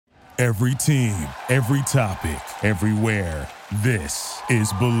Every team, every topic, everywhere. This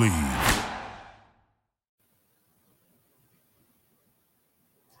is Believe.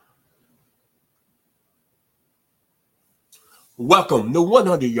 Welcome to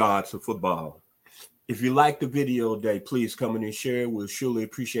 100 Yards of Football. If you like the video today, please come in and share. We'll surely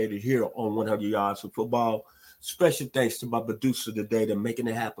appreciate it here on 100 Yards of Football. Special thanks to my producer today to making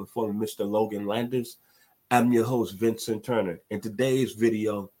it happen for me, Mr. Logan Landers. I'm your host, Vincent Turner. In today's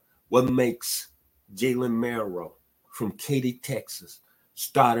video, what makes Jalen Milroe from Katy, Texas,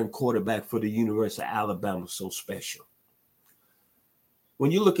 starting quarterback for the University of Alabama so special?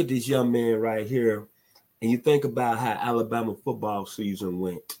 When you look at this young man right here, and you think about how Alabama football season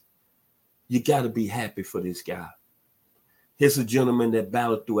went, you got to be happy for this guy. Here's a gentleman that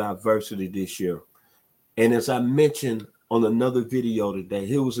battled through adversity this year. And as I mentioned on another video today,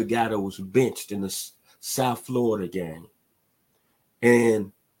 he was a guy that was benched in the South Florida game.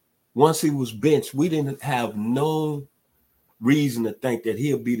 And once he was benched, we didn't have no reason to think that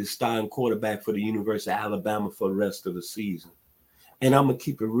he'll be the starting quarterback for the University of Alabama for the rest of the season. And I'm going to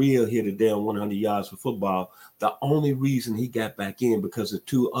keep it real here today on 100 Yards for Football. The only reason he got back in because the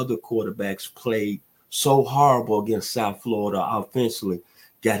two other quarterbacks played so horrible against South Florida offensively,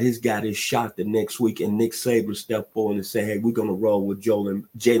 got his shot the next week, and Nick Saban stepped forward and said, hey, we're going to roll with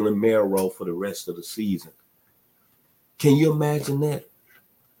Jalen Milroe for the rest of the season. Can you imagine that?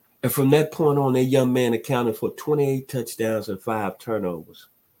 And from that point on, that young man accounted for 28 touchdowns and 5 turnovers.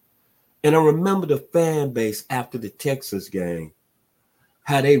 And I remember the fan base after the Texas game,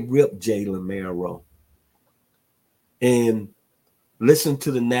 how they ripped Jalen Milroe. And listen to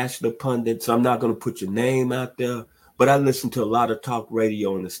the national pundits. I'm not going to put your name out there, but I listen to a lot of talk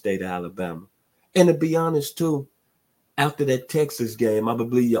radio in the state of Alabama. And to be honest, too, after that Texas game, I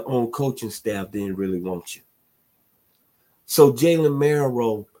believe your own coaching staff didn't really want you. So Jalen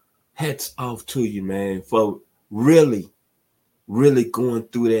Milroe, hats off to you, man, for really going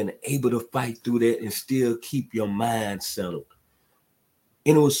through that and able to fight through that and still keep your mind settled.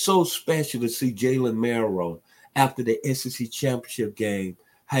 And it was so special to see Jalen Milroe after the SEC championship game,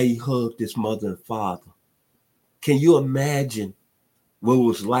 how he hugged his mother and father. Can you imagine what it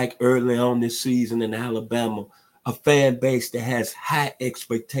was like early on this season in Alabama, a fan base that has high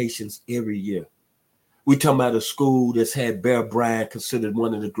expectations every year? We're talking about a school that's had Bear Bryant considered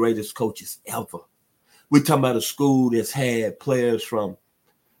one of the greatest coaches ever. We're talking about a school that's had players from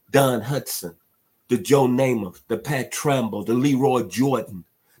Don Hudson, the Joe Namath, the Pat Tramble, the Leroy Jordan,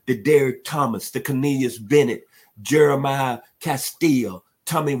 the Derek Thomas, the Cornelius Bennett, Jeremiah Castile,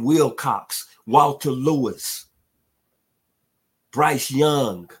 Tommy Wilcox, Walter Lewis, Bryce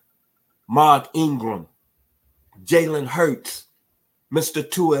Young, Mark Ingram, Jalen Hurts, Mr.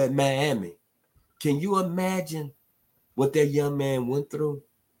 Tua at Miami. Can you imagine what that young man went through?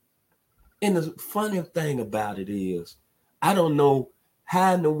 And the funny thing about it is, I don't know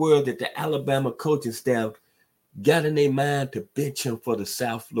how in the world that the Alabama coaching staff got in their mind to bench him for the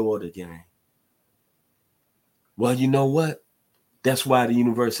South Florida game. Well, you know what? That's why the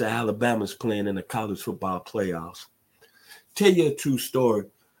University of Alabama is playing in the college football playoffs. Tell you a true story.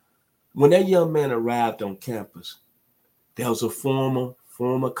 When that young man arrived on campus, there was a former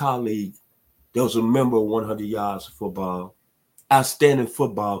colleague. There was a member of 100 Yards of Football, outstanding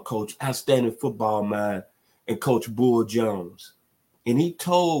football coach, outstanding football mind, and Coach Bull Jones. And he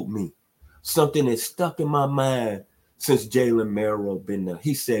told me something that stuck in my mind since Jalen Milroe been there.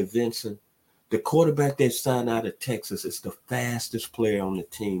 He said, Vincent, the quarterback that signed out of Texas is the fastest player on the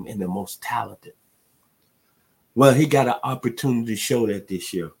team and the most talented. Well, he got an opportunity to show that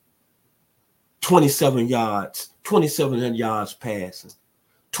this year. 2,700 yards passing.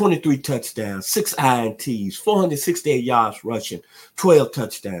 23 touchdowns, 6 INTs, 468 yards rushing, 12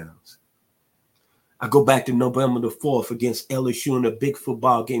 touchdowns. I go back to November the 4th against LSU in a big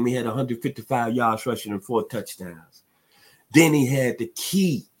football game. He had 155 yards rushing and 4 touchdowns. Then he had the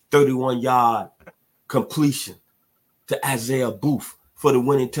key 31-yard completion to Isaiah Booth for the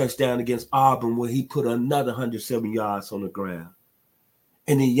winning touchdown against Auburn, where he put another 107 yards on the ground.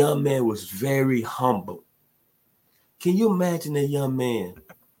 And the young man was very humble. Can you imagine that young man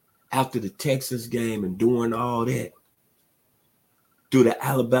after the Texas game and doing all that through the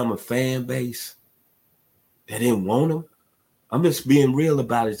Alabama fan base that didn't want him? I'm just being real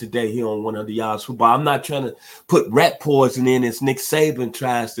about it today here on 100 Yards Football. I'm not trying to put rat poison in, as Nick Saban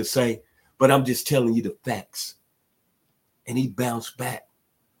tries to say, but I'm just telling you the facts. And he bounced back.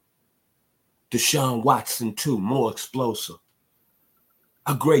 Deshaun Watson, too, more explosive.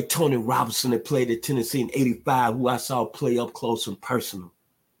 A great Tony Robinson that played at Tennessee in '85, who I saw play up close and personal.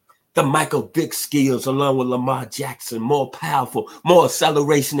 The Michael Vick skills along with Lamar Jackson, more powerful, more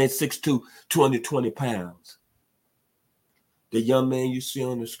acceleration at 6'2", 220 pounds. The young man you see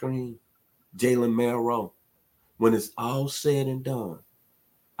on the screen, Jalen Milroe, when it's all said and done,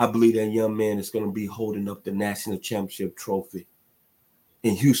 I believe that young man is going to be holding up the national championship trophy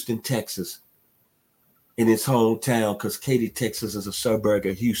in Houston, Texas, in his hometown, because Katy, Texas is a suburb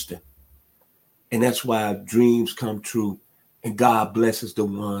of Houston. And that's why dreams come true and God blesses the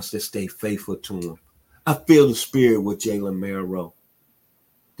ones that stay faithful to him. I feel the spirit with Jalen Milroe.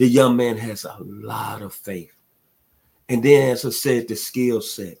 The young man has a lot of faith. And then, as I said, the skill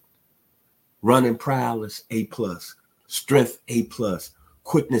set. Running prowess, A+. Strength, A+.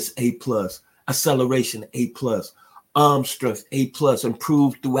 Quickness, A+. Acceleration, A+. Arm strength, A+.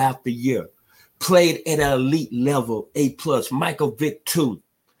 Improved throughout the year. Played at an elite level, A+. Michael Vick 2.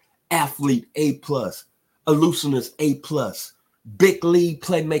 Athlete, A+. Elusiveness, A+. Big league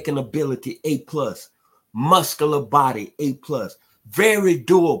playmaking ability, A+. Muscular body, A+. Very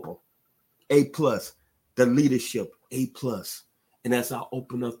doable, A+. The leadership, A+. And as I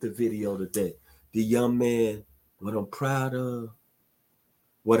open up the video today, the young man, what I'm proud of,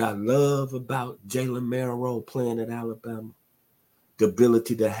 what I love about Jalen Milroe playing at Alabama, the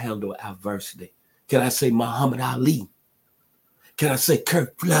ability to handle adversity. Can I say Muhammad Ali? Can I say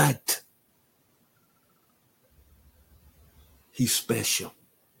Kurt Flood? He's special.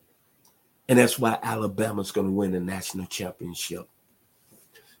 And that's why Alabama's going to win the national championship.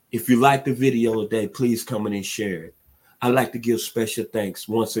 If you like the video today, please come in and share it. I'd like to give special thanks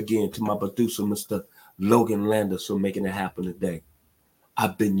once again to my producer, Mr. Logan Landers, for making it happen today.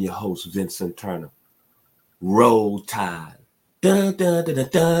 I've been your host, Vincent Turner. Roll Tide. Dun, dun, dun, dun,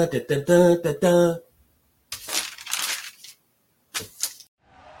 dun, dun, dun, dun, dun.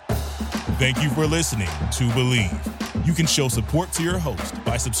 Thank you for listening to Believe. You can show support to your host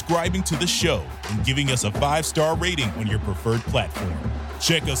by subscribing to the show and giving us a 5-star rating on your preferred platform.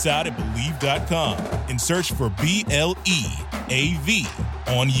 Check us out at Believe.com and search for BLEAV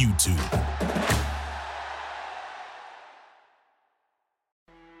on YouTube.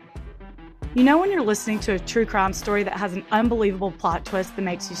 You know when you're listening to a true crime story that has an unbelievable plot twist that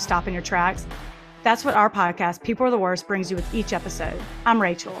makes you stop in your tracks? That's what our podcast, People Are the Worst, brings you with each episode. I'm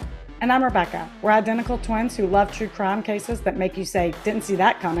Rachel. And I'm Rebecca. We're identical twins who love true crime cases that make you say, didn't see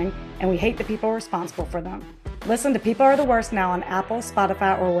that coming, and we hate the people responsible for them. Listen to People Are the Worst now on Apple,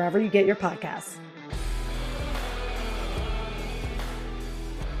 Spotify, or wherever you get your podcasts.